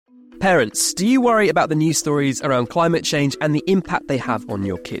Parents, do you worry about the news stories around climate change and the impact they have on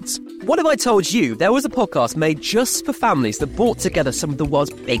your kids? What if I told you there was a podcast made just for families that brought together some of the world's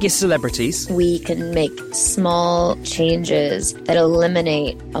biggest celebrities? We can make small changes that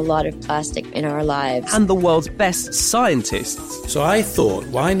eliminate a lot of plastic in our lives. And the world's best scientists. So I thought,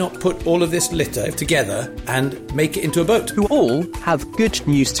 why not put all of this litter together and make it into a boat? Who all have good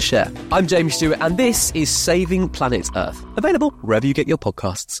news to share. I'm Jamie Stewart, and this is Saving Planet Earth. Available wherever you get your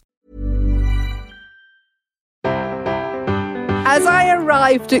podcasts. As I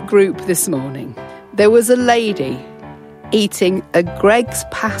arrived at group this morning, there was a lady eating a Greggs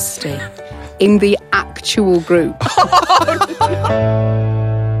pasty in the actual group.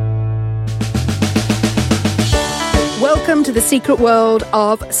 Welcome to the secret world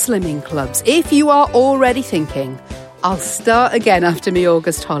of slimming clubs. If you are already thinking, I'll start again after my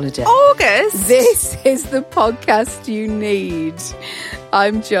August holiday. August? This is the podcast you need.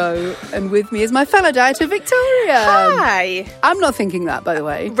 I'm Jo, and with me is my fellow dieter, Victoria. Hi. I'm not thinking that, by the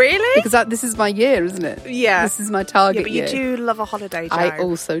way. Really? Because this is my year, isn't it? Yeah. This is my target year. But you do love a holiday, Jo. I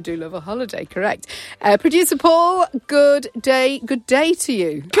also do love a holiday, correct. Producer Paul, good day to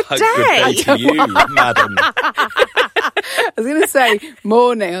you. Good day. Good day to you, madam. I was going to say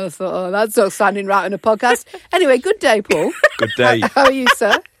morning. I thought, that's not sounding right on a podcast. Anyway, good day, Paul. Good day. How are you,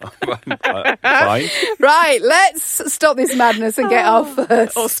 sir? Fine. Right, let's stop this madness and get our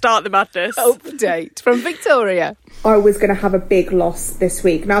first Or start the madness. update from Victoria. I was going to have a big loss this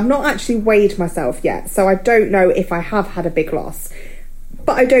week. Now, I've not actually weighed myself yet, so I don't know if I have had a big loss.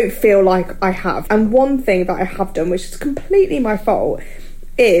 But I don't feel like I have. And one thing that I have done, which is completely my fault,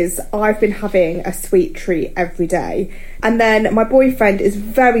 is I've been having a sweet treat every day. And then my boyfriend is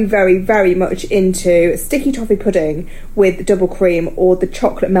very, very, very much into sticky toffee pudding with double cream or the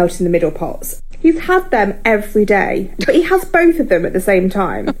chocolate melt in the middle pots. He's had them every day, but he has both of them at the same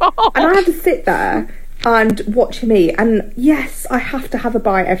time. And I have to sit there and watch him eat. And yes, I have to have a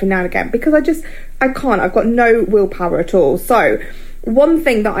bite every now and again because I can't. I've got no willpower at all. So one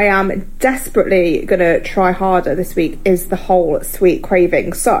thing that I am desperately going to try harder this week is the whole sweet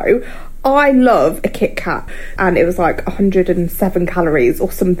craving. So I love a Kit Kat, and it was like 107 calories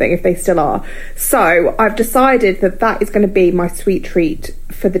or something, if they still are. So I've decided that is going to be my sweet treat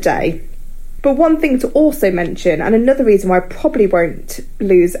for the day. But one thing to also mention, and another reason why I probably won't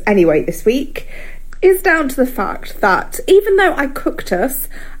lose any weight this week, is down to the fact that even though I cooked us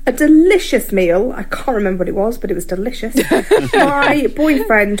a delicious meal, I can't remember what it was, but it was delicious, my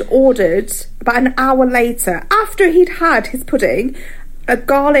boyfriend ordered about an hour later, after he'd had his pudding, a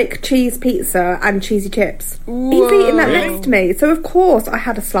garlic cheese pizza and cheesy chips. Whoa. He's eating that next to me. So of course I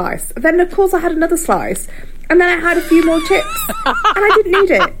had a slice. Then of course I had another slice. And then I had a few more chips. And I didn't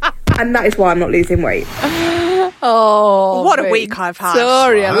need it. And that is why I'm not losing weight. Oh, what a week I've had.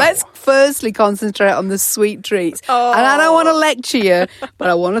 Victoria, Wow. let's firstly concentrate on the sweet treats. Oh. And I don't want to lecture you, but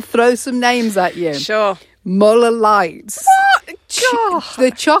I want to throw some names at you. Sure. Muller Lights. God.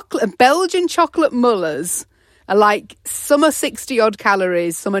 The chocolate, Belgian chocolate Mullers are like, some are 60 odd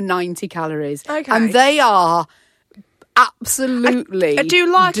calories, some are 90 calories. Okay. And they are absolutely I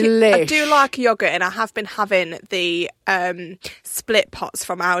do like delish. I do like yogurt, and I have been having the split pots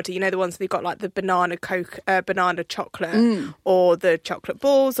from Aldi. You know, the ones that have got like the banana chocolate or the chocolate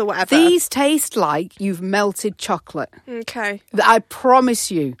balls or whatever. These taste like you've melted chocolate. Okay. I promise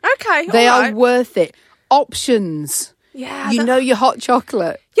you. Okay. They all are right. worth it. Options. Yeah. You know your hot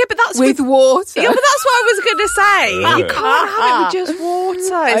chocolate. Yeah, but that's with water. Yeah, but that's what I was going to say. Yeah. You can't have it with just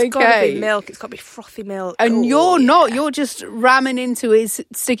water. It's got to Okay. be milk. It's got to be frothy milk. And Ooh, you're yeah. not. You're just ramming into his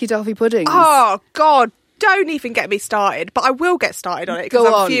sticky toffee puddings. Oh, God. Don't even get me started. But I will get started on it Go because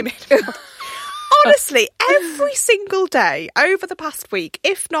I'm on. fuming. Honestly, every single day over the past week,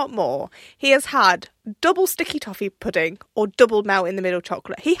 if not more, he has had double sticky toffee pudding or double melt in the middle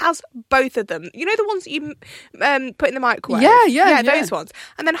chocolate. He has both of them. You know the ones that you put in the microwave? Yeah. those ones.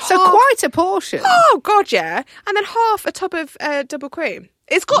 And then So half... quite a portion. Oh, God, yeah. And then half a tub of double cream.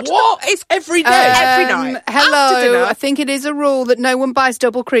 It's got What? to the... It's Every day? every night. After Hello. dinner. I think it is a rule that no one buys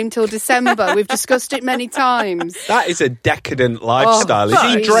double cream till December. We've discussed it many times. That is a decadent lifestyle. Is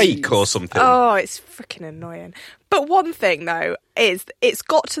he but- Drake or something? Oh, it's freaking annoying. But one thing, though, is it's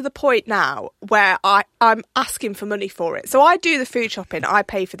got to the point now where I'm asking for money for it. So I do the food shopping. I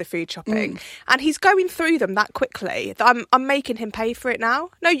pay for the food shopping. And he's going through them that quickly that I'm making him pay for it now.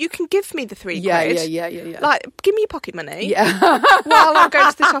 No, you can give me the £3 quid. Yeah. Like, give me your pocket money Yeah. while I'm going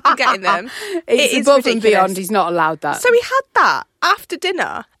to the shop and getting them. It's It is above and ridiculous. beyond. He's not allowed that. So he had that after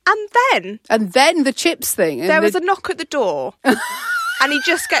dinner. And then and then the chips thing. And there was a knock at the door. And he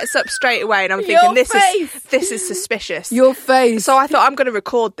just gets up straight away, and I'm Your thinking, face. this is suspicious. Your face. So I thought, I'm going to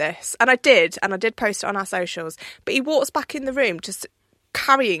record this. And I did post it on our socials. But he walks back in the room just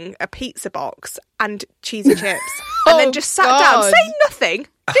carrying a pizza box and cheesy chips. And then just sat down, saying nothing,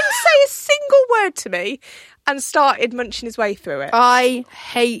 didn't say a single word to me, and started munching his way through it. I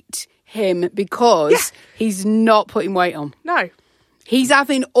hate him because he's not putting weight on. No. He's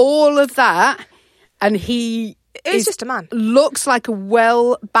having all of that, and he He's just a man. Looks like a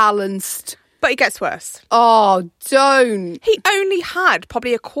well-balanced... But he gets worse. Oh, don't. He only had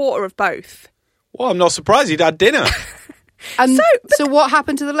probably a quarter of both. Well, I'm not surprised he'd had dinner. And so what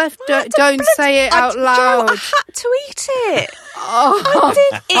happened to the left? Don't say it out loud. I had to eat it. I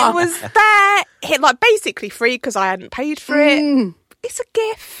did. It was there, basically free because I hadn't paid for it. It's a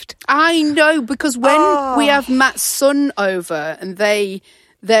gift. I know, because when we have Matt's son over and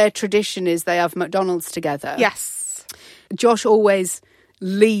their tradition is they have McDonald's together. Yes. Josh always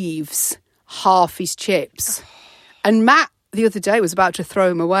leaves half his chips. And Matt the other day was about to throw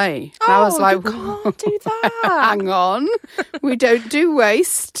them away. And I was like, you can't do that. Hang on. We don't do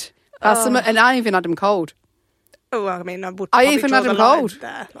waste. And I even had them cold. Oh, I mean, I even draw had them the line cold.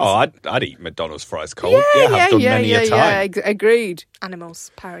 there. Oh, I'd eat McDonald's fries cold. I've done many a time. Yeah, agreed.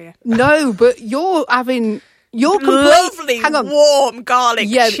 Animals, Perrier. No, but you're having... You're Lovely, hang on. warm garlic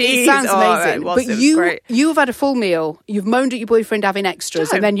cheese. It sounds amazing. It was but great. you've had a full meal. You've moaned at your boyfriend having extras,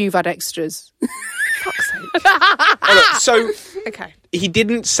 No. and then you've had extras. Fuck's sake. So Okay. he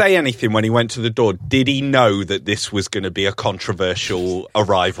didn't say anything when he went to the door. Did he know that this was going to be a controversial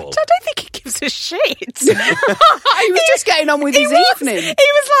arrival? I don't think he gives a shit. He was just getting on with his evening. He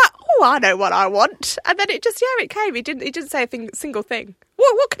was like, "Oh, I know what I want," and then it came. He didn't say a single thing.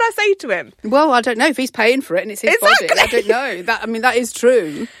 What can I say to him? Well, I don't know if he's paying for it and it's his body. I don't know. That is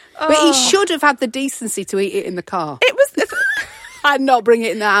true. But he should have had the decency to eat it in the car. It was. And not bring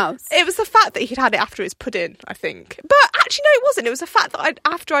it in the house. It was the fact that he'd had it after his pudding, I think. But actually, no, it wasn't. It was the fact that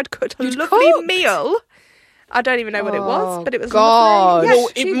after I'd cooked a lovely meal. I don't even know what it was, but it was God. lovely. Yeah, Well,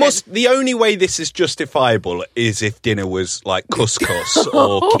 it must. The only way this is justifiable is if dinner was like couscous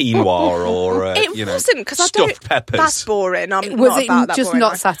or quinoa or It wasn't, because I don't. stuffed peppers. That's boring. Was not it about that just boring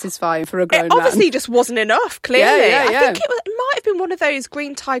not life. satisfying for a grown It man? obviously just wasn't enough, clearly. Yeah. I think it might have been one of those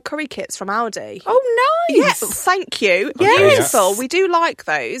green Thai curry kits from Aldi. Oh, nice. Yes, thank you. Yes. Beautiful. We do like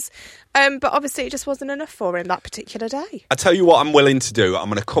those. But obviously it just wasn't enough for him that particular day. I tell you what I'm willing to do. I'm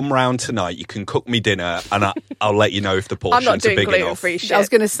going to come round tonight. You can cook me dinner and I'll let you know if the I'm portions not are doing big enough. gluten-free shit. I was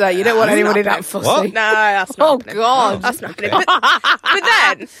going to say, you don't want anybody that fussy. What? No, that's not happening. God. That's not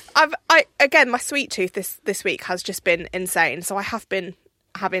happening. But then, again, my sweet tooth this week has just been insane. So I have been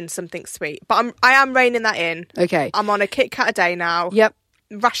having something sweet. But I am reining that in. Okay. I'm on a Kit Kat a day now. Yep.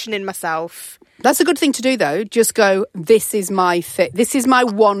 Rationing myself. That's a good thing to do, though. Just go, this is my thing. This is my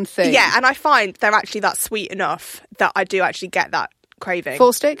one thing. Yeah, and I find they're actually that sweet enough that I do actually get that craving.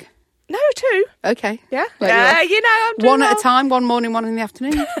 4 stick? No, 2. Okay. Yeah. Let Yeah, you I'm doing one at well. a time, one morning, one in the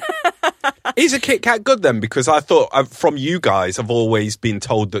afternoon. Is a Kit Kat good then? Because I thought from you guys, I've always been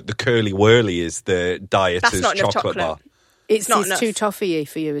told that the Curly Whirly is the dieter's That's not enough chocolate bar. It's not it's enough. too toffee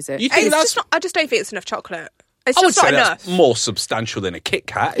for you, is it? You think It's that's? just not, I just don't think it's enough chocolate. It's I would just not say enough. that's more substantial than a Kit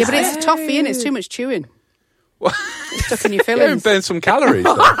Kat. Yeah, but isn't it's toffee and it's too much chewing. It's stuck in your it? You fillings. burn some calories.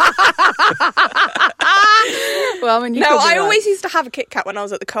 though. Well, I mean, you No, could be I right. always used to have a Kit Kat when I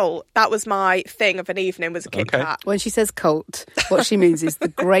was at the Colt. That was my thing of an evening, was a Kit Okay. Kat. When she says cult, what she means is the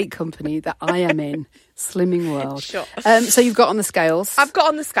great company that I am in, Slimming World. Sure. So you've got on the scales. I've got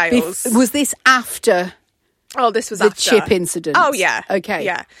on the scales. Was this after Oh, this was the after. chip incident? Oh, yeah. Okay.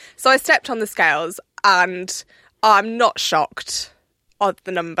 Yeah. So I stepped on the scales and I'm not shocked of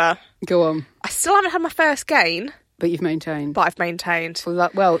the number. Go on. I still haven't had my first gain, But you've maintained. but I've maintained.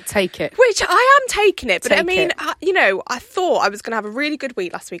 Well, take it. Which I am taking it, but I Take mean, it. I thought I was going to have a really good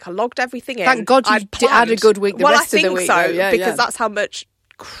week last week. I logged everything in. Thank God you I'd had a planned. good week the well, rest I of the think week, so, though. Yeah, because yeah. that's how much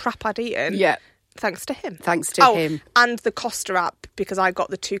crap I'd eaten. Yeah. Thanks to him. Thanks to him. And the Costa app, because I got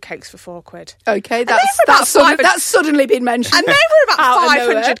the 2 cakes for £4. Okay, they were about that's suddenly been mentioned. And they were Out about of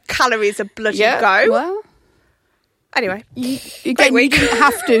nowhere. 500 calories a bloody Yeah. go. Well, Anyway, again, you week. didn't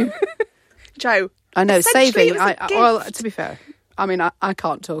have to. Joe. I know, essentially saving. it was a Well, gift. to be fair, I mean, I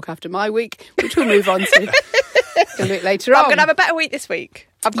can't talk after my week, which we'll move on to a bit later on. I'm going to have a better week this week.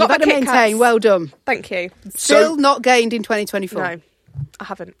 I've You've got got my to Kit maintain. Kats. Well done. Thank you. Still not gained in 2024. No, I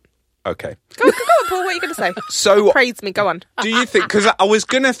haven't. Okay. Go on, Paul. What are you going to say? So Praise me. Go on. do you think, because I was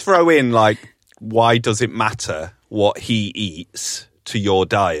going to throw in, like, why does it matter what he eats to your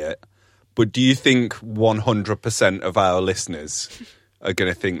diet? But do you think 100% of our listeners are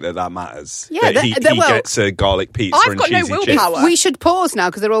going to think that matters. Yeah, that he gets a garlic pizza I've and got no cheesy willpower. chips. We should pause now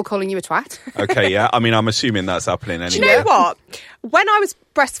because they're all calling you a twat. Okay, yeah. I mean, I'm assuming that's happening anyway. Do you know what? When I was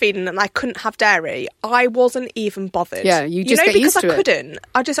breastfeeding and I couldn't have dairy, I wasn't even bothered. Yeah, you just get because used to I it. couldn't.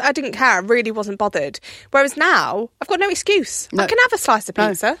 I didn't care. I really wasn't bothered. Whereas now, I've got no excuse. No. I can have a slice of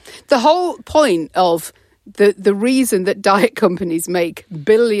pizza. The whole point of the reason that diet companies make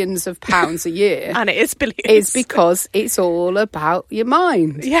billions of pounds a year And it is billions. is because it's all about your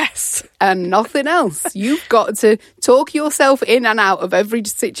mind Yes. and nothing else. You've got to talk yourself in and out of every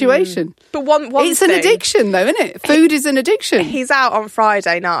situation. But one It's thing, an addiction, though, isn't it? Food is an addiction. He's out on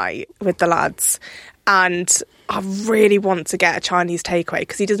Friday night with the lads, and I really want to get a Chinese takeaway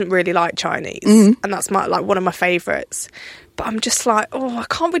because he doesn't really like Chinese, and that's one of my favourites. But I'm just like, I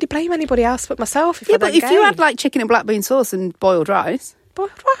can't really blame anybody else but myself. Yeah, but if you had like chicken and black bean sauce and boiled rice,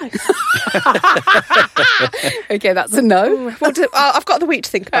 boiled rice, okay, that's a no. I've got the week to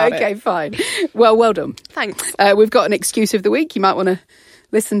think about it. Okay, fine. Well done. Thanks. We've got an excuse of the week. You might want to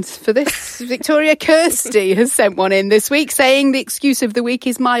listen for this. Victoria Kirsty has sent one in this week saying the excuse of the week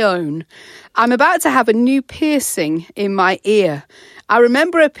is my own. I'm about to have a new piercing in my ear. I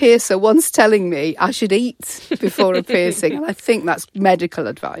remember a piercer once telling me I should eat before a piercing, and I think that's medical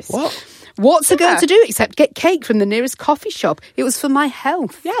advice. What's a girl to do except get cake from the nearest coffee shop? It was for my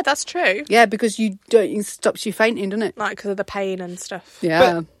health. Yeah, that's true. Yeah, because it stops you fainting, doesn't it? Like because of the pain and stuff.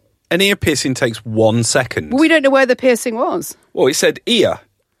 Yeah. But an ear piercing takes 1 second. Well, we don't know where the piercing was. Well, it said ear.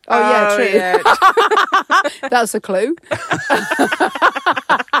 Oh, yeah, true. Yeah. That's a clue.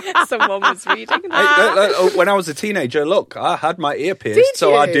 Someone was reading that. When I was a teenager, look, I had my ear pierced, Did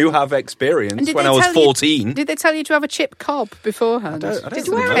so I you? do have experience. Did When they I was tell you- 14. Did they tell you to have a chip cob beforehand? I don't Did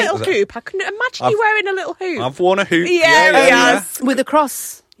you wear a think little so. hoop? I couldn't imagine you wearing a little hoop. I've worn a hoop. Yeah, yes. With a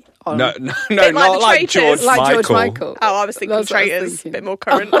cross on. No, Bit not like the like Traitors. George Like George Michael. Michael. Oh, I was thinking That's what I was traitors. thinking. A bit more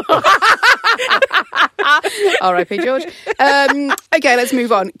current. R.I.P. George. Okay, let's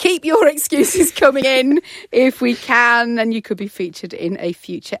move on. Keep your excuses coming in if we can, and you could be featured in a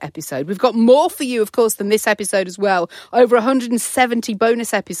future episode. We've got more for you, of course, than this episode as well. Over 170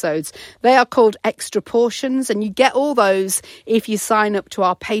 bonus episodes. They are called Extra Portions, and you get all those if you sign up to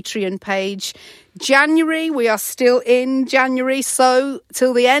our Patreon page. January, we are still in January, so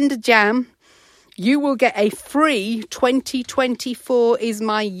till the end of Jan, you will get a free 2024 is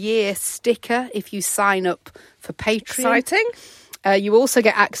my year sticker if you sign up for Patreon. Exciting. You also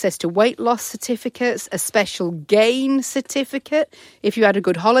get access to weight loss certificates, a special gain certificate if you had a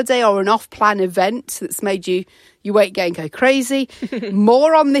good holiday or an off-plan event that's made your weight gain go crazy.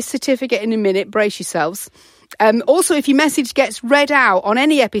 More on this certificate in a minute. Brace yourselves. Also, if your message gets read out on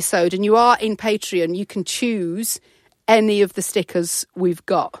any episode and you are in Patreon, you can choose any of the stickers we've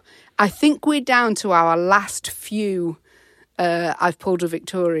got. I think we're down to our last few I've pulled a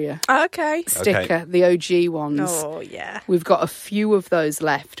Victoria Okay. sticker, the OG ones. Oh, yeah. We've got a few of those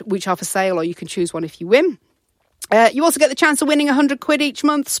left, which are for sale, or you can choose one if you win. You also get the chance of winning £100 each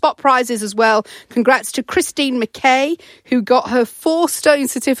month, spot prizes as well. Congrats to Christine McKay, who got her 4-stone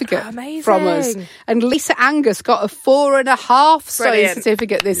certificate Amazing. from us. And Lisa Angus got a 4.5 stone Brilliant.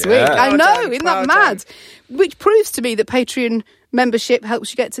 certificate this Yeah. week. I Well know, done, isn't well that mad? Which proves to me that Patreon membership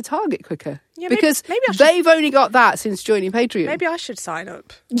helps you get to Target quicker. Yeah, maybe- because maybe I should- they've only got that since joining Patreon. Maybe I should sign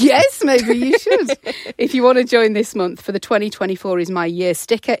up. Yes, maybe you should. If you want to join this month for the 2024 is my year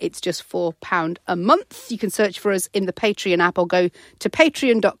sticker, it's just £4 a month. You can search for us in the Patreon app or go to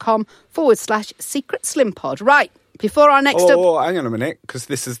patreon.com/Secret Slim Pod. Right, before our next up... Oh, hang on a minute, because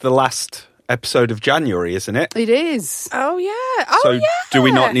this is the last episode of January, isn't it? It is. Oh, yeah. Oh, So yeah. do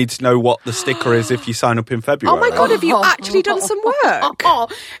we not need to know what the sticker is if you sign up in February? Oh, my God, have you actually done some work?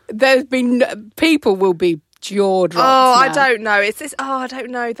 There's been... People will be jaw-dropped Oh, I now. don't know. It's this. Oh, I don't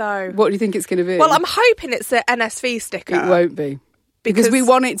know, though. What do you think it's going to be? Well, I'm hoping it's an NSV sticker. It won't be. Because we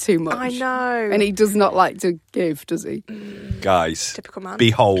want it too much. I know. And he does not like to give, does he? Guys, Typical man.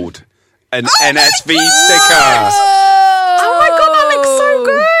 behold, an NSV sticker. Oh, my God, that looks so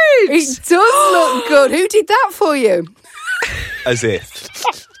good. It does look good. Who did that for you? As if.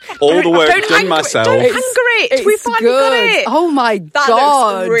 All the work Don't done anger- myself. don't anger it. We finally got it. Oh my That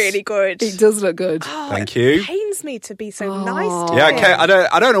God. looks really good. It does look good. Thank you. It pains me to be so nice to Yeah, him. okay.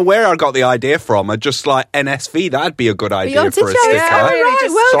 I don't know where I got the idea from. I just like NSV. That'd be a good idea did for a you? sticker. Yeah, really right,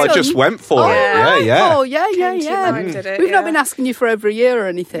 just- well So I done. just went for it. Yeah. Yeah. Oh, yeah. Came to your mind, did it? We've not Yeah. been asking you for over a year or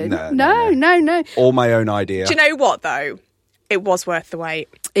anything. No. All my own idea. Do you know what, though? It was worth the wait.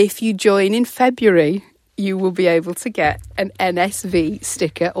 If you join in February, you will be able to get an NSV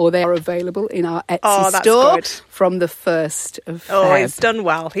sticker, or they are available in our Etsy Oh, that's store good. from the 1st of Oh, Feb. he's done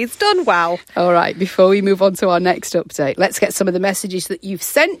well. He's done well. All right, before we move on to our next update, let's get some of the messages that you've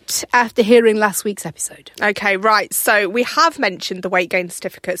sent after hearing last week's episode. Okay, right. So we have mentioned the weight gain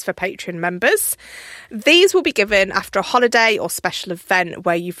certificates for Patreon members. These will be given after a holiday or special event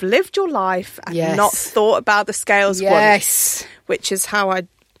where you've lived your life and Yes. not thought about the scales Yes. once, which is how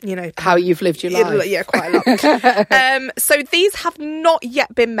How you've lived your life. Yeah, quite a lot. So these have not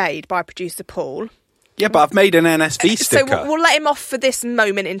yet been made by producer Paul. Yeah, but I've made an NSV So sticker. we'll let him off for this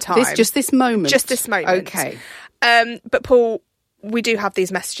moment in time. Just this moment. Just this moment. Okay. But Paul, we do have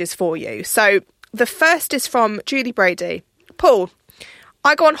these messages for you. So the first is from Julie Brady. Paul,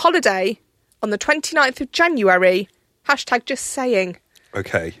 I go on holiday on the 29th of January. # just saying.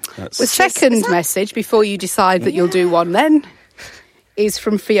 Okay. That's... The second message, before you decide that you'll do one then, is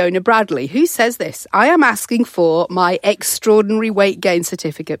from Fiona Bradley, who says this: I am asking for my extraordinary weight gain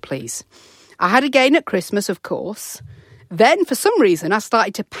certificate, please. I had a gain at Christmas, of course. Then, for some reason, I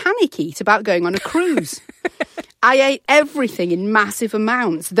started to panic eat about going on a cruise. I ate everything in massive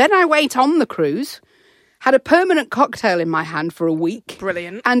amounts. Then I went on the cruise, had a permanent cocktail in my hand for a week.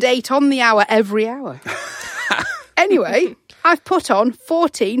 Brilliant. And ate on the hour every hour. Anyway, I've put on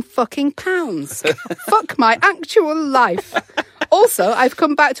 14 fucking pounds. Fuck my actual life. Also, I've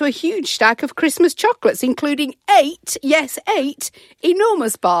come back to a huge stack of Christmas chocolates, including 8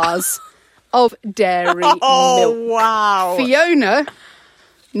 enormous bars of dairy milk. Wow. Fiona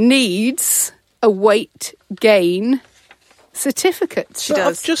needs a weight gain certificate. She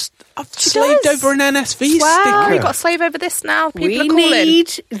does. I've slaved does. over an NSV Wow, sticker. you've got to slave over this now. People We are calling.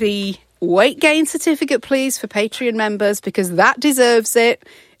 need the weight gain certificate, please, for Patreon members, because that deserves it.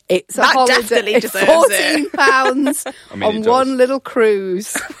 It's a That holiday. definitely deserves £14 I mean, on it one does. little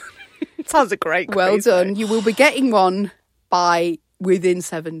cruise. Sounds a great Well cruise, done. though. You will be getting one within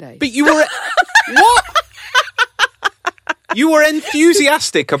 7 days. But you were... What? You were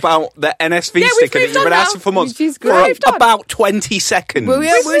enthusiastic about the NSV we've sticker that moved you've on been now. asking for months. Which is For great. about 20 seconds. Well,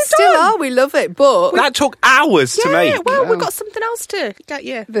 yeah, we moved still on. are. We love it. But That took hours to Yeah, make. well, we've got something else to get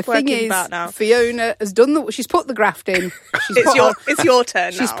you the working thing is, about now. Fiona has done she's put the graft in. She's It's your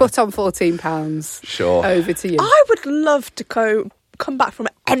turn She's now. put on £14. Sure. Over to you. I would love to come back from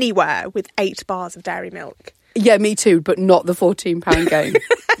anywhere with 8 bars of dairy milk. Yeah, me too, but not the £14 gain.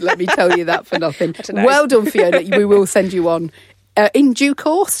 Let me tell you that for nothing. don't know. Well done, Fiona. We will send you one in due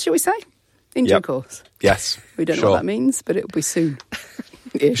course, shall we say? In due Yep. course. Yes. We don't know sure. what that means, but it'll be soon.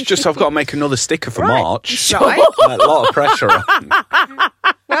 It's just I've got to make another sticker for March. Right. A lot of pressure on.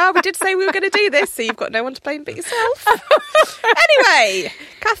 Well, we did say we were going to do this, so you've got no one to blame but yourself. Anyway,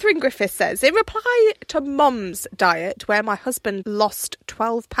 Catherine Griffith says, in reply to Mom's diet, where my husband lost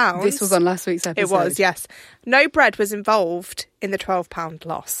 12 pounds. This was on last week's episode. It was, yes. No bread was involved in the 12-pound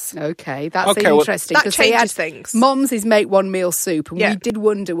loss. Okay, that's Okay, well, interesting. that 'cause they changes things. Mum's is make one meal soup, and Yeah. we did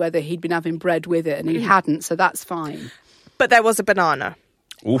wonder whether he'd been having bread with it, and he hadn't, so that's fine. But there was a banana.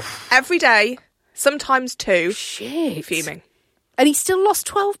 Oof. Every day, sometimes 2. Shit. Fuming. And he still lost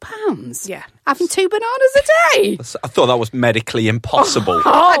 £12? Yeah. Having 2 bananas a day? I thought that was medically impossible.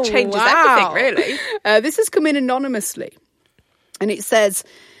 That changes wow. everything, really. This has come in anonymously. And it says,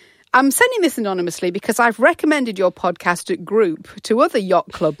 I'm sending this anonymously because I've recommended your podcast at group to other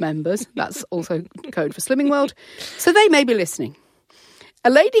yacht club members. That's also code for Slimming World. So they may be listening. A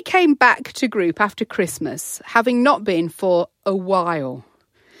lady came back to group after Christmas, having not been for a while.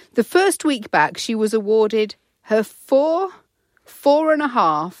 The first week back, she was awarded her 4,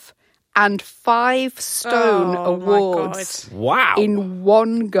 4.5 and 5 stone Oh, my awards Wow. in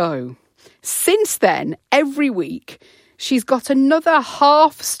one go. Since then, every week, she's got another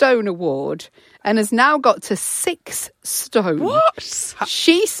half stone award and has now got to 6 stone. What?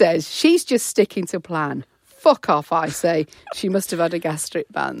 She says she's just sticking to plan. Fuck off, I say. She must have had a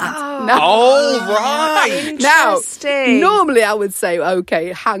gastric band. Oh, right. Now, Interesting. normally I would say,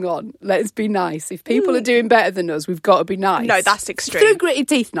 okay, hang on, let's be nice. If people are doing better than us, we've got to be nice. No, that's extreme. Through gritted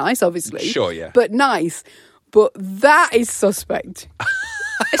teeth, nice, obviously. Sure, yeah. But nice. But that is suspect.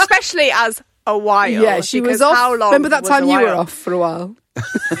 Especially as a while. Yeah, she was because off. How long Remember that was time a you were while? off for a while?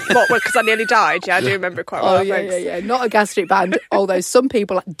 What, because I nearly died? Yeah, I do remember it quite well. Oh, yeah, thanks. yeah. Not a gastric band, although some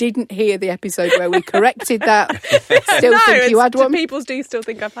people didn't hear the episode where we corrected that. Still think you had one. People do still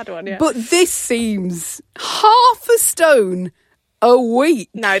think I've had one, yeah. But this seems half a stone a week.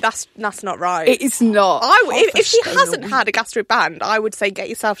 No, that's not right. It's not. If she Half a hasn't stone a had a gastric band, I would say get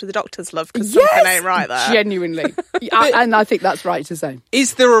yourself to the doctor's, love, because Yes! something ain't right there. Genuinely. And I think that's right to say.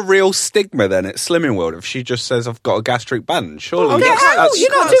 Is there a real stigma then at Slimming World if she just says I've got a gastric band? Surely Oh, that's, get out. that's- You're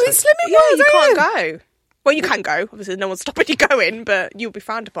not doing Slimming Yeah, World, you are can't you? go. Well, you can go. Obviously, no one's stopping you going, but you'll be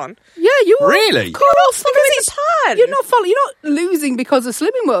frowned upon. Yeah, you are. Really? Of course, You're not following the plan. You're not losing because of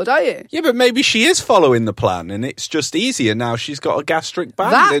Slimming World, are you? Yeah, but maybe she is following the plan and it's just easier now. She's got a gastric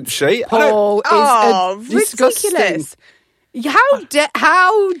band, That, didn't she? Paul, is disgusting. ridiculous. How dare?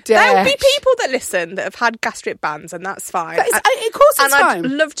 There'll be people that listen that have had gastric bands, and that's fine. Of course, it's and fine.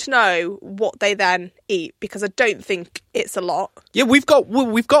 I'd love to know what they then eat, because I don't think it's a lot. Yeah, we've got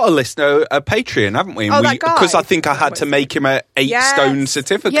a listener, a Patreon, haven't we? Oh, that guy. Because I think I had to make him a 8-stone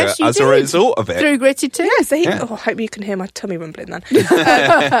certificate Yes, you as a did. result of it. Through Gritted Too. Yeah, so I hope you can hear my tummy rumbling then.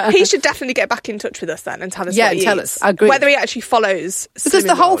 He should definitely get back in touch with us then and tell us what he tell eats. us. I agree. Whether he actually follows Because the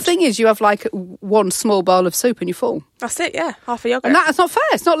Slimming whole World. thing is you have like one small bowl of soup and you're full. That's it, yeah. Half a yogurt. And that's not fair.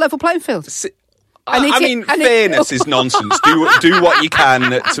 It's not level playing field. I mean, fairness is nonsense. Do what you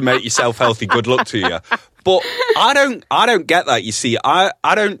can to make yourself healthy. Good luck to you. But I don't get that. You see, I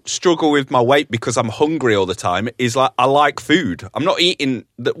don't struggle with my weight because I'm hungry all the time. It's like I like food. I'm not eating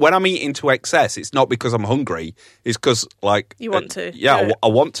when I'm eating to excess. It's not because I'm hungry. It's because like you want to. Yeah, I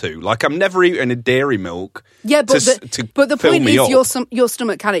want to. Like I'm never eating a dairy milk. Yeah, but the fill point me is up. your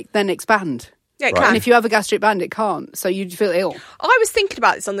stomach can then expand. Yeah, it Right. can. And if you have a gastric band, it can't. So you feel ill. I was thinking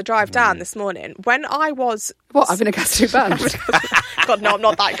about this on the drive down this morning when I was... What, having a gastric band? God, no, I'm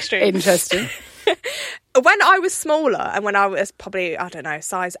not that extreme. Interesting. When I was smaller and when I was probably, I don't know,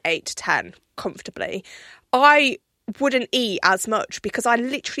 size 8 to 10 comfortably, I wouldn't eat as much because I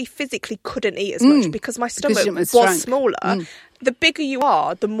literally physically couldn't eat as much because my stomach you was shrank. smaller. The bigger you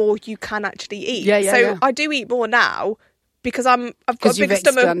are, the more you can actually eat. Yeah, yeah, so yeah. I do eat more now because I've got 'Cause a you've bigger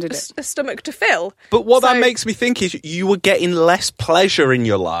expanded it. a stomach to fill. But what that So- makes me think is you were getting less pleasure in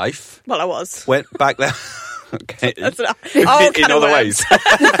your life. Well, I was. Went back there. Okay. That's enough. in Can of other worms. ways.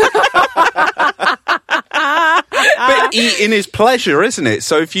 But eating is pleasure, isn't it?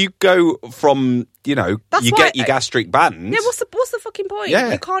 So if you go from, That's you why- get your gastric bands. Yeah, what's the fucking point?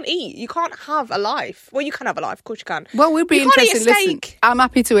 Yeah. You can't eat. You can't have a life. Well, you can have a life. Of course you can. Well, we'd be You can't eat a interested. Listen, steak. I'm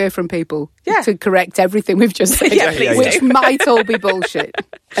happy to hear from people Yeah. to correct everything we've just said, Yeah, please which do. might all be bullshit.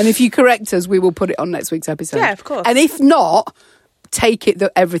 And if you correct us, we will put it on next week's episode. Yeah, of course. And if not, take it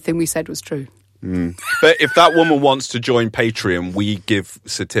that everything we said was true. But if that woman wants to join Patreon, we give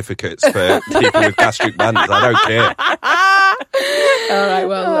certificates for people with gastric bands. I don't care. All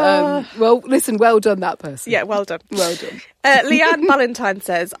right, well, listen, well done, that person. Yeah, well done. Well done. Leanne Valentine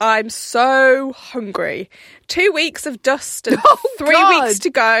says, I'm so hungry. 2 weeks of dust and Oh, 3 God. weeks to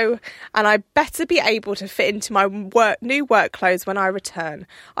go, and I better be able to fit into my new work clothes when I return.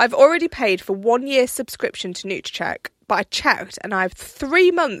 I've already paid for 1 year subscription to NutriCheck, but I checked and I have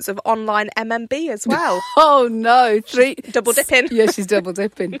 3 months of online MMB as well. Oh, no. double dipping. Yeah, she's double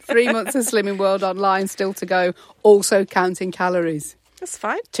dipping. 3 months of Slimming World online still to go, also counting calories. That's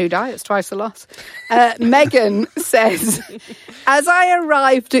fine. 2 diets, twice the loss. Megan says, as I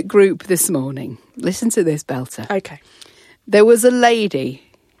arrived at group this morning, listen to this, Belter. Okay. There was a lady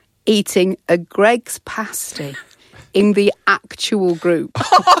eating a Greg's pasty in the actual group.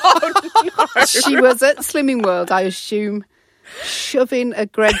 Oh, no. She was at Slimming World, I assume, shoving a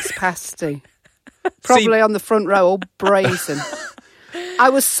Greg's pasty. Probably on the front row, all brazen. I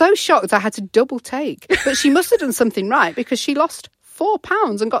was so shocked I had to double take. But she must have done something right because she lost 4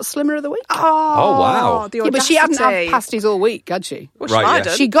 pounds and got Slimmer of the Week. Oh, wow. The Yeah, but she hadn't had audacity. pasties all week, had she? Well, she Right, might yeah.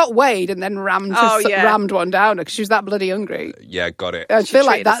 have. She got weighed and then rammed rammed one down because she was that bloody hungry. Yeah, got it. I feel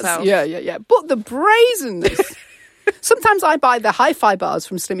like treated that's herself. yeah. But the brazenness. Sometimes I buy the hi-fi bars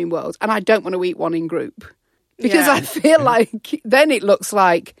from Slimming World and I don't want to eat one in group because Yeah. I feel like then it looks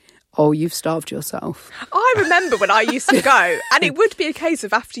like, oh, you've starved yourself. I remember when I used to go, and it would be a case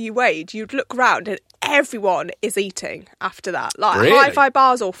of after you weighed, you'd look round and everyone is eating after that. Like Really? hi-fi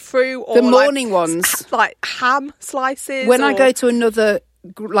bars or fruit or The morning ones. Like ham slices. When I or- go to another,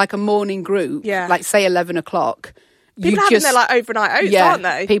 like a morning group, Yeah. like say 11 o'clock, People are having their like overnight oats, aren't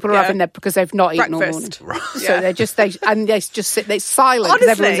they? people are Yeah. having their because they've not eaten all morning. Breakfast. So Yeah. they just sit. It's silent because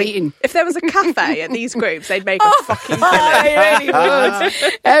everyone's eating. if there was a cafe at these groups, they'd make a fucking killing. I really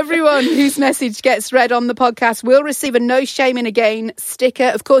would. Everyone whose message gets read on the podcast will receive a No Shaming Again sticker.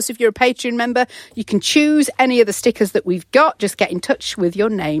 Of course, if you're a Patreon member, you can choose any of the stickers that we've got. Just get in touch with your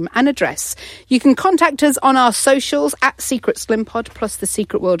name and address. You can contact us on our socials at Secret Slim Pod, plus the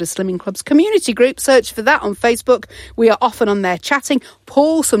Secret World of Slimming Club's community group. Search for that on Facebook. We are often on there chatting.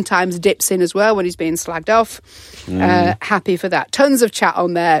 Paul sometimes dips in as well when he's being slagged off. Happy for that. Tons of chat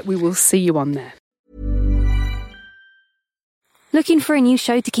on there. We will see you on there. Looking for a new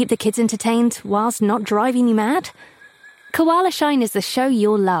show to keep the kids entertained whilst not driving you mad? Koala Shine is the show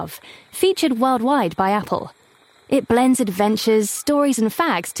you'll love, featured worldwide by Apple. It blends adventures, stories and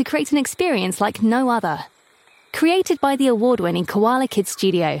facts to create an experience like no other. Created by the award-winning Koala Kids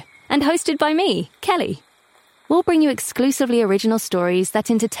Studio and hosted by me, Kelly. We'll bring you exclusively original stories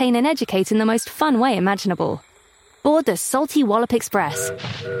that entertain and educate in the most fun way imaginable. Board the Salty Wallop Express.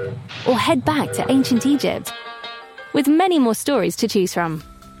 Or head back to ancient Egypt. With many more stories to choose from.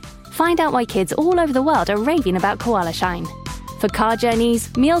 Find out why kids all over the world are raving about Koala Shine. For car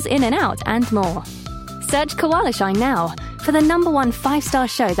journeys, meals in and out, and more. Search Koala Shine now for the #1 5-star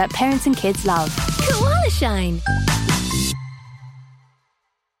show that parents and kids love. Koala Shine!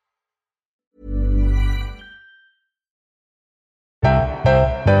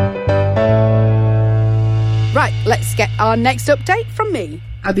 Right, let's get our next update from me.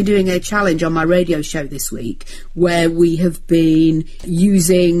 I've been doing a challenge on my radio show this week where we have been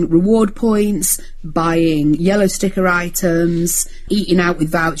using reward points, buying yellow sticker items, eating out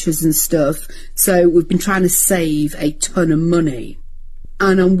with vouchers and stuff. So we've been trying to save a ton of money.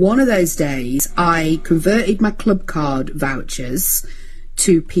 And on one of those days, I converted my club card vouchers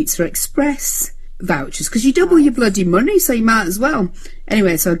to Pizza Express vouchers because you double your bloody money, so you might as well.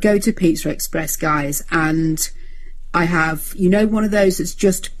 Anyway, so I go to Pizza Express, guys, and I have, one of those that's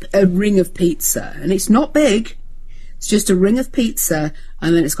just a ring of pizza. And it's not big. It's just a ring of pizza.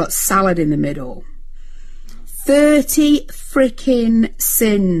 And then it's got salad in the middle. 30 freaking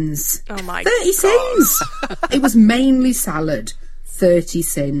sins. Oh, my 30 God. sins. It was mainly salad. 30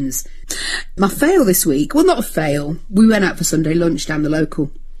 sins. My fail this week. Well, not a fail. We went out for Sunday lunch down the local.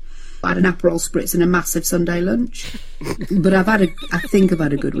 I had an Aperol Spritz and a massive Sunday lunch. But I think I've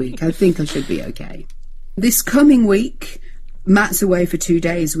had a good week. I think I should be okay. This coming week, Matt's away for 2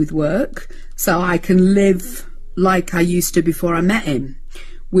 days with work, so I can live like I used to before I met him,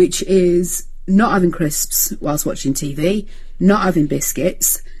 which is not having crisps whilst watching TV, not having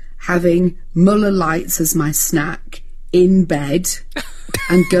biscuits, having Muller Lights as my snack in bed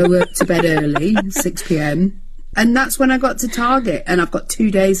and go up to bed early, 6 p.m. And that's when I got to Target, and I've got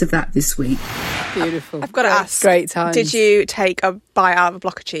 2 days of that this week. Beautiful. I've got to ask, great times. Did you take a bite out of a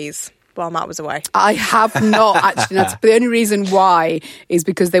block of cheese while Matt was away? I have not, actually. That's the only reason why is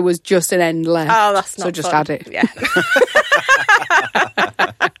because there was just an end left. Oh, that's not So just fun. had it. Yeah.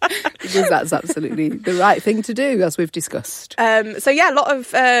 Because that's absolutely the right thing to do, as we've discussed. So, yeah, a lot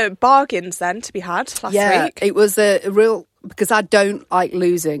of bargains then to be had last week. It was a real... Because I don't like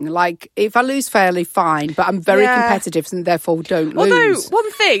losing. Like, if I lose fairly, fine. But I'm very competitive and therefore don't Although, lose.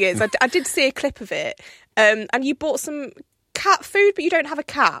 one thing is, I did see a clip of it, and you bought some cat food, but you don't have a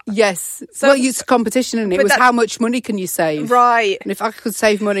cat. Yes. So- Well, it's a competition, and it was how much money can you save? Right. And if I could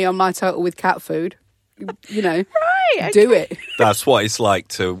save money on my total with cat food, Right, do it. That's what it's like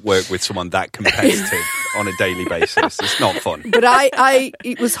to work with someone that competitive on a daily basis. It's not fun. But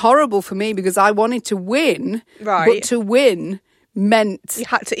it was horrible for me because I wanted to win. Right. But to win meant You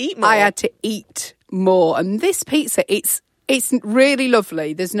had to eat more. I had to eat more. And this pizza, it's really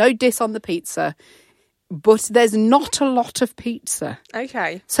lovely. There's no diss on the pizza, but there's not a lot of pizza.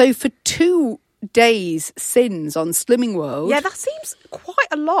 Okay. So for 2 days sins on Slimming World. Yeah, that seems quite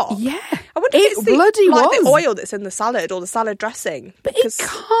a lot. Yeah. I wonder if It it's the bloody was. oil that's in the salad or the salad dressing. But it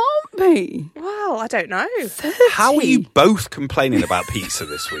can't be. Well, I don't know. 30. How are you both complaining about pizza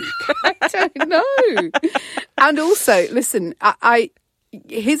this week? I don't know. And also, listen,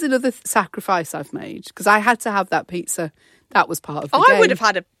 here's another sacrifice I've made because I had to have that pizza. That was part of the game. I would have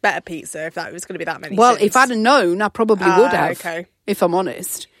had a better pizza if that was going to be that many. Well, sins. if I'd have known, I probably would have. Okay. If I'm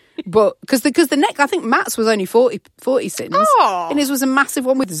honest. But because the next, I think Matt's was only 40 sins. Oh. And his was a massive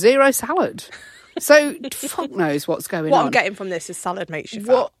one with zero salad. So fuck knows what's going what on. I'm getting from this is salad makes you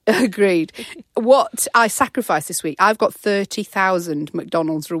fat. What agreed. What I sacrificed this week, I've got 30,000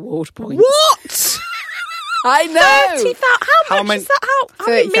 McDonald's reward points. What? I know. 30,000. How much is that? How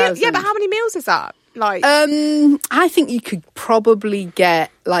many meals? 30,000. Yeah, but how many meals is that? Like, I think you could probably get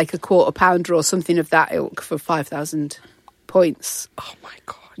like a quarter pounder or something of that ilk for 5,000 points. oh my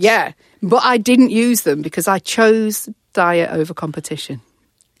God. Yeah, but I didn't use them because I chose diet over competition.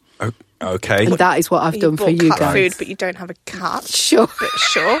 Okay. And that is what I've done for bought you cat guys. food, but you don't have a cat. Sure. But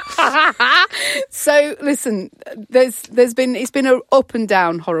sure. So listen, it's been an up and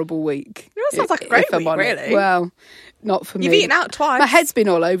down horrible week. That sounds like a great if I'm week, honest. really. Well, not for me. You've eaten out twice. My head's been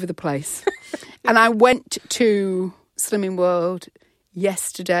all over the place. And I went to Slimming World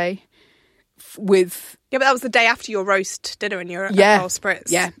yesterday with... Yeah, but that was the day after your roast dinner and your Yeah, Aperol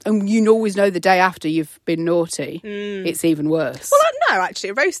Spritz. yeah. And you always know the day after you've been naughty, it's even worse. Well, no,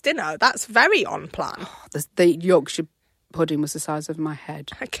 actually, a roast dinner, that's very on plan. The Yorkshire pudding was the size of my head.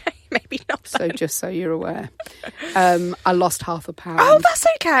 Okay, maybe not. So just so you're aware. I lost half a pound. Oh, that's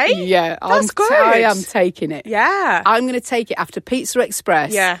okay. Yeah, that's good. I am taking it. Yeah. I'm going to take it after Pizza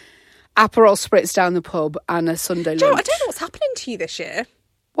Express. Yeah. Aperol Spritz down the pub and a Sunday lunch. I don't know what's happening to you this year.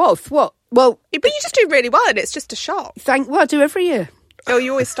 What? Well, but you just do really well, and it's just a shock. I do every year. Oh,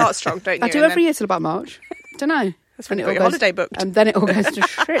 you always start strong, don't you? I do every year till about March. Don't know. That's when you got your holiday booked. And then it all goes to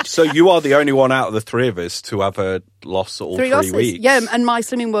shit. So you are the only one out of the three of us to have a loss all 3 losses. weeks. Yeah, and my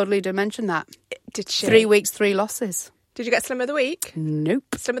Slimming World leader mentioned that. Did she? 3 weeks, 3 losses. Did you get Slim of the Week? Nope.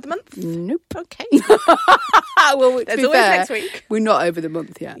 Slim of the Month? Nope. Okay. Well, there's always next week. We're not over the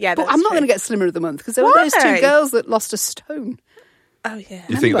month yet. Yeah, but that's I'm not true. going to get Slimmer of the Month because there were those 2 girls that lost a stone. Oh, yeah.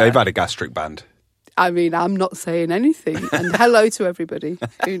 You think they've had a gastric band? I mean, I'm not saying anything. And hello to everybody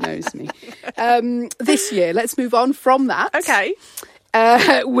who knows me. This year, let's move on from that. Okay.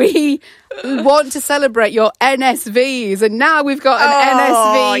 We want to celebrate your NSVs, and now we've got an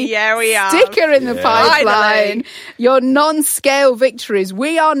NSV sticker in the pipeline. Finally. Your non-scale victories.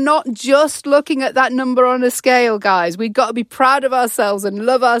 We are not just looking at that number on a scale, guys. We've got to be proud of ourselves and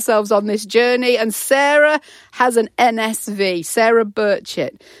love ourselves on this journey. And Sarah has an NSV. Sarah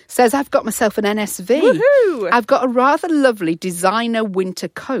Burchett says, I've got myself an NSV. Woohoo! I've got a rather lovely designer winter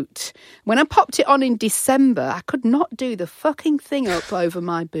coat. When I popped it on in December, I could not do the fucking thing up over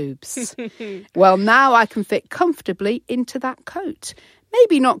my boobs. Well, now I can fit comfortably into that coat.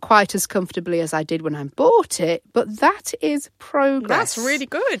 Maybe not quite as comfortably as I did when I bought it, but that is progress. That's really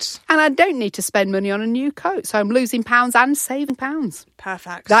good. And I don't need to spend money on a new coat, so I'm losing pounds and saving pounds.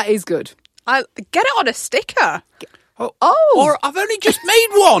 Perfect. That is good. Get it on a sticker. Oh. Or I've only just made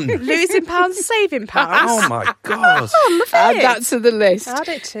one. Losing pounds, saving pounds. Oh, my God. Add that to the list. Add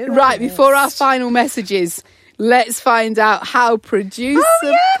it to the Right, list. before our final messages, let's find out how producer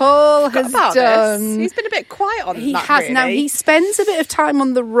Paul has done. This. He's been a bit quiet on He that, has. really. Now, he spends a bit of time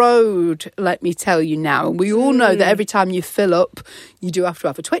on the road, let me tell you now. And we all know that every time you fill up, you do have to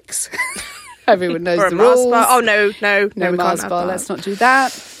have a Twix. Everyone knows or the a Mars rules. bar. Oh, no, we Mars can't have bar. that. Let's not do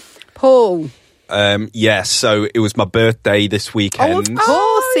that. Paul. So it was my birthday this weekend. Oh, of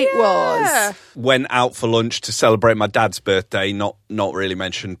course it was. Went out for lunch to celebrate my dad's birthday. Not really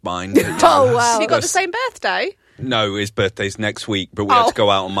mentioned mine. Oh, wow. You got the same birthday? No, his birthday's next week, but we had to go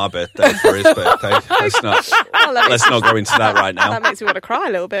out on my birthday for his birthday. Let's not go into that right now. That makes me want to cry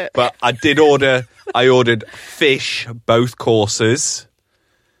a little bit. But I ordered fish, both courses.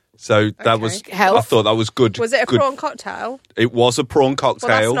 So that was, Health. I thought that was good. Was it a good. prawn cocktail? It was a prawn cocktail.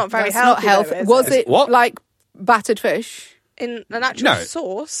 Well, that's not very That's not healthy. healthy. Though, Was is it What? like battered fish? in an actual No.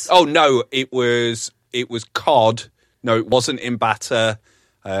 sauce? Oh no, it was cod. No, it wasn't in batter.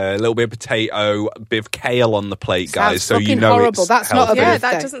 A little bit of potato, a bit of kale on the plate, guys. Sounds So you fucking know horrible. it's That's not a healthy. Yeah,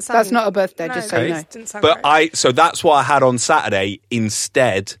 birthday. that doesn't sound. That's not a birthday. No, Just so you know. that didn't sound But right. so that's what I had on Saturday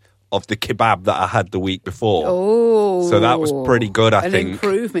instead of the kebab that I had the week before. Oh, So that was pretty good, I An think.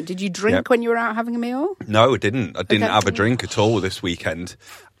 improvement. Did you drink Yep. when you were out having a meal? No, I didn't. I didn't Okay. have a drink at all this weekend.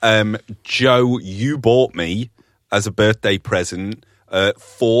 Joe, you bought me as a birthday present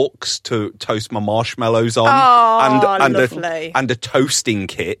forks to toast my marshmallows on, and lovely. a toasting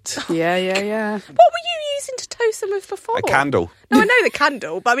kit, Yeah. What were you using to toast them with before? a candle. No, I know the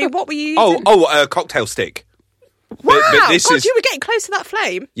candle, but I mean, what were you using? A cocktail stick. wow! but this God, is- you were getting close to that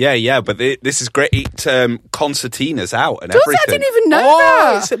flame. Yeah, but this is great. Concertina's out and Does it? everything. I didn't even know Oh,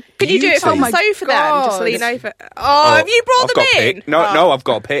 that. it's a Can you do it beauty. from Oh my the sofa then? Just God. lean over. Oh, have you brought I've them got a in? pic. No, I've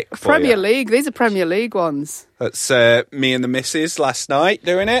got a pic. for Premier you. League. These are Premier League ones. That's me and the missus last night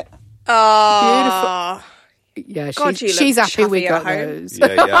doing it. Oh, Yeah, God, you look she's happy we chubby got at home. those.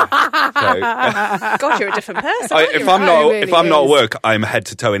 Yeah. God, you're a different person. So, aren't if you? I'm not really if I'm not at is. work, I'm head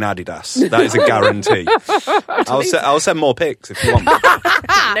to toe in Adidas. That is a guarantee. I'll send more pics if you want.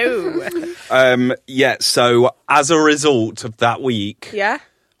 no. So as a result of that week, Yeah.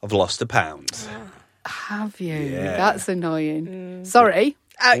 I've lost a pound. Have you? Yeah. That's annoying. Sorry.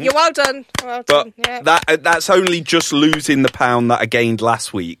 You're well done. Well But done. Yeah. that's only just losing the pound that I gained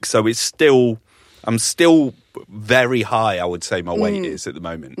last week. So I'm still very high, I would say my weight is at the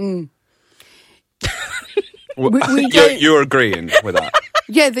moment. We don't- You're agreeing with that?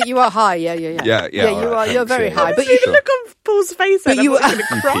 Yeah, that you are high. Yeah. Yeah, you all right, are. You're thanks, very yeah. high. But See you, the look on Paul's face. But Then you- I'm going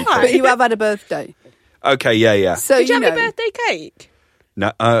to cry. but you have had a birthday. Okay, yeah. So Did you you have know. a birthday cake?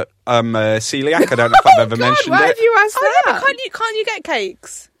 No, I'm celiac. I don't know if I've ever mentioned Why it. have you asked Oh, yeah, that? but can't you get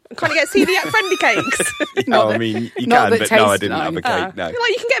cakes? Can't you get celiac friendly cakes? No, I mean you not can, that but no, I taste didn't have a nice. cake. No. Like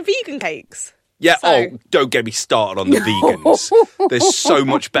you can get vegan cakes. Yeah. So- Don't get me started on the vegans. They're so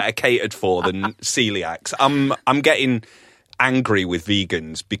much better catered for than celiacs. I'm getting angry with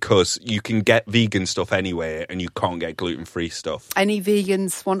vegans because you can get vegan stuff anywhere and you can't get gluten-free stuff. Any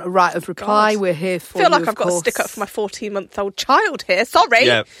vegans want a right of reply? We're here for you. I feel like I've got to stick up for my 14-month-old child here. Sorry.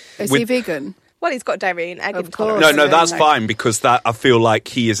 Yeah. Is he vegan? Well, he's got dairy and egg Of intolerance. course. No, that's fine because that I feel like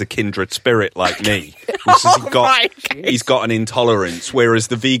he is a kindred spirit like me. He's got an intolerance, whereas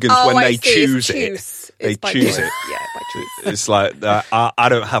the vegans, when they choose it, by choose. Yeah, by choice. It's like I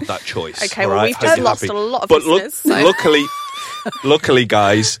don't have that choice. Okay, all well, right? we've just lost a lot of but listeners. luckily,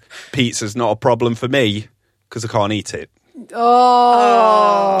 guys, pizza's not a problem for me because I can't eat it. Although,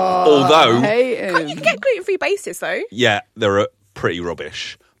 you can get gluten-free bases though. Yeah, they're pretty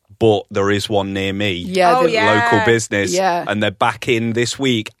rubbish. But there is one near me, local business, and they're back in this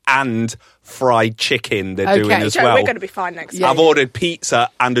week, and fried chicken they're doing as Joe, well. We're going to be fine next week. I've ordered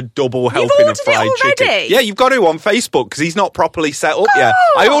pizza and a double helping of fried chicken. Yeah, you've got to on Facebook because he's not properly set up yet.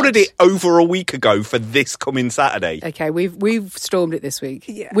 I ordered it over a week ago for this coming Saturday. Okay, we've stormed it this week.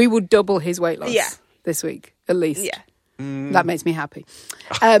 Yeah. We will double his weight loss this week, at least. Yeah. That makes me happy.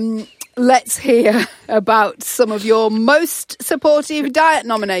 Let's hear about some of your most supportive diet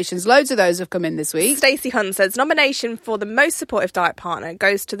nominations. Loads of those have come in this week. Stacey Hunt says, nomination for the most supportive diet partner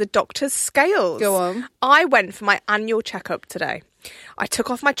goes to the doctor's scales. Go on. I went for my annual checkup today. I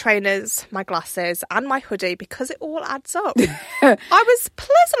took off my trainers, my glasses and my hoodie because it all adds up. I was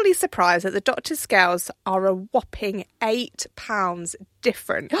pleasantly surprised that the doctor's scales are a whopping £8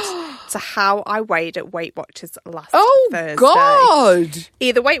 different to how I weighed at Weight Watchers last Thursday. God!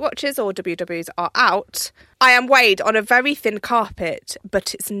 Either Weight Watchers or WWs are out. I am weighed on a very thin carpet,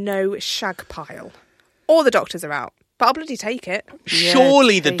 but it's no shag pile. All the doctors are out, but I'll bloody take it.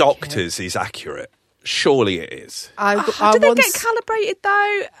 Surely the doctors is accurate. Surely it is. Do they get calibrated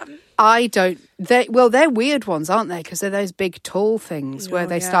though? I don't. They're weird ones, aren't they? Because they're those big, tall things where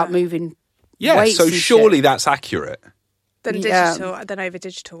they start moving. Yeah, weights so and surely shit. that's accurate. Then over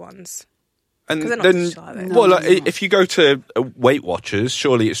digital ones. And they're not then, digital, are they? If you go to Weight Watchers,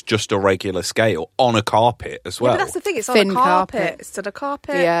 surely it's just a regular scale on a carpet as well. Yeah, but that's the thing; it's Thin on a carpet. carpet. It's on a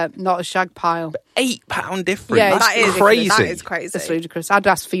carpet. Yeah, not a shag pile. £8 difference. Yeah, that's crazy. That is crazy. That's ludicrous. I'd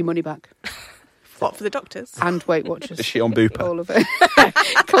ask for your money back. What, for the doctors? And Weight Watchers. Is she on Bupa? All of it.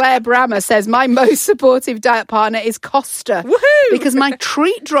 Claire Brammer says, my most supportive diet partner is Costa. Woohoo! Because my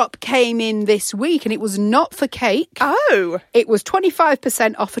treat drop came in this week and it was not for cake. Oh. It was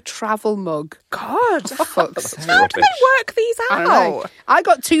 25% off a travel mug. God. For fuck's sake. How do they work these out? I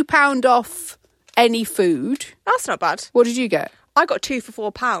got £2 off any food. That's not bad. What did you get? I got 2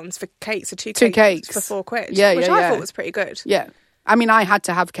 for £4 for cakes, so two cakes for £4. Yeah, which yeah, I thought was pretty good. Yeah. I mean, I had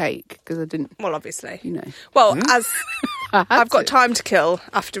to have cake because I didn't. Well, obviously. You know. Well, as I've got time to kill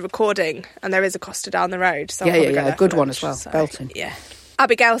after recording, and there is a Costa down the road. So yeah, a good one as well. So, Belting. Yeah.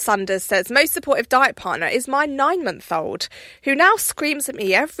 Abigail Sanders says, most supportive diet partner is my 9-month-old, who now screams at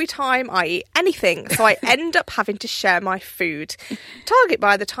me every time I eat anything, so I end up having to share my food. Target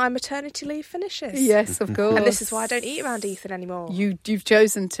by the time maternity leave finishes. Yes, of course. And this is why I don't eat around Ethan anymore. You've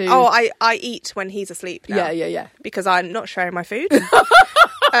chosen to... Oh, I eat when he's asleep now. Yeah. Because I'm not sharing my food.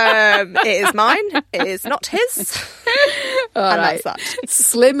 It is mine. It is not his. That's that.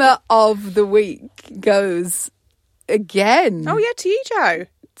 Slimmer of the week goes... again. Oh, yeah, to you, Joe.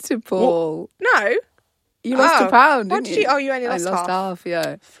 To Paul. No. You lost a pound, what didn't did you? Oh, you only lost I lost half,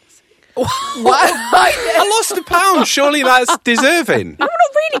 yeah. What? I lost a pound. Surely that's deserving. No, not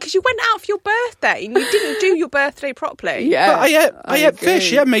really, because you went out for your birthday and you didn't do your birthday properly. Yeah. But I ate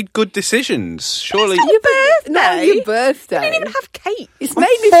fish. Yeah, made good decisions. Surely. It's not your birthday. Not your birthday. You didn't even have cake. It's I'm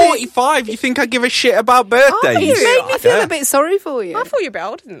made me 45. You think I give a shit about birthdays? Oh, you? It made me feel a bit sorry for you. I thought you were a bit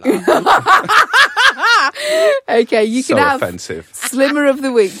older than that. Okay, you can So have offensive. Slimmer of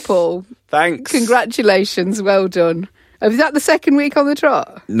the week, Paul. Thanks. Congratulations, well done. Is that the second week on the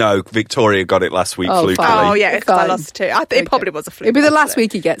trot? No, Victoria got it last week flukily. Oh, yeah, because I Fine. lost too. It probably was a fluke. It'll be the last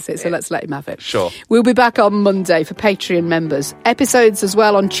week he gets it, so let's let him have it. Sure. We'll be back on Monday for Patreon members. Episodes as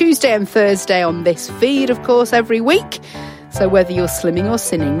well on Tuesday and Thursday on this feed, of course, every week. So whether you're slimming or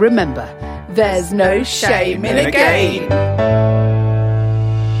sinning, remember, there's no shame in a gain.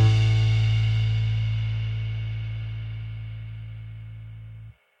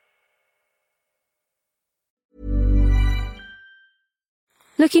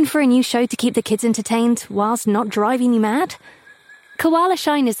 Looking for a new show to keep the kids entertained whilst not driving you mad? Koala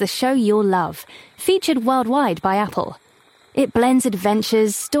Shine is the show you'll love, featured worldwide by Apple. It blends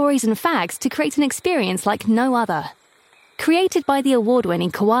adventures, stories and facts to create an experience like no other. Created by the award-winning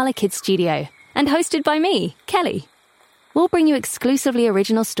Koala Kids Studio and hosted by me, Kelly. We'll bring you exclusively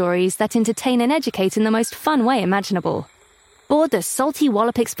original stories that entertain and educate in the most fun way imaginable. Board the Salty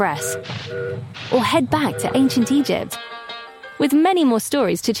Wallop Express or head back to ancient Egypt. with many more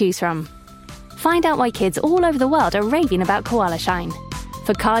stories to choose from. Find out why kids all over the world are raving about Koala Shine.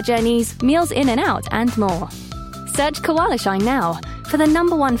 For car journeys, meals in and out, and more. Search Koala Shine now for the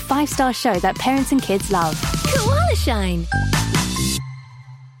 #1 5-star show that parents and kids love. Koala Shine.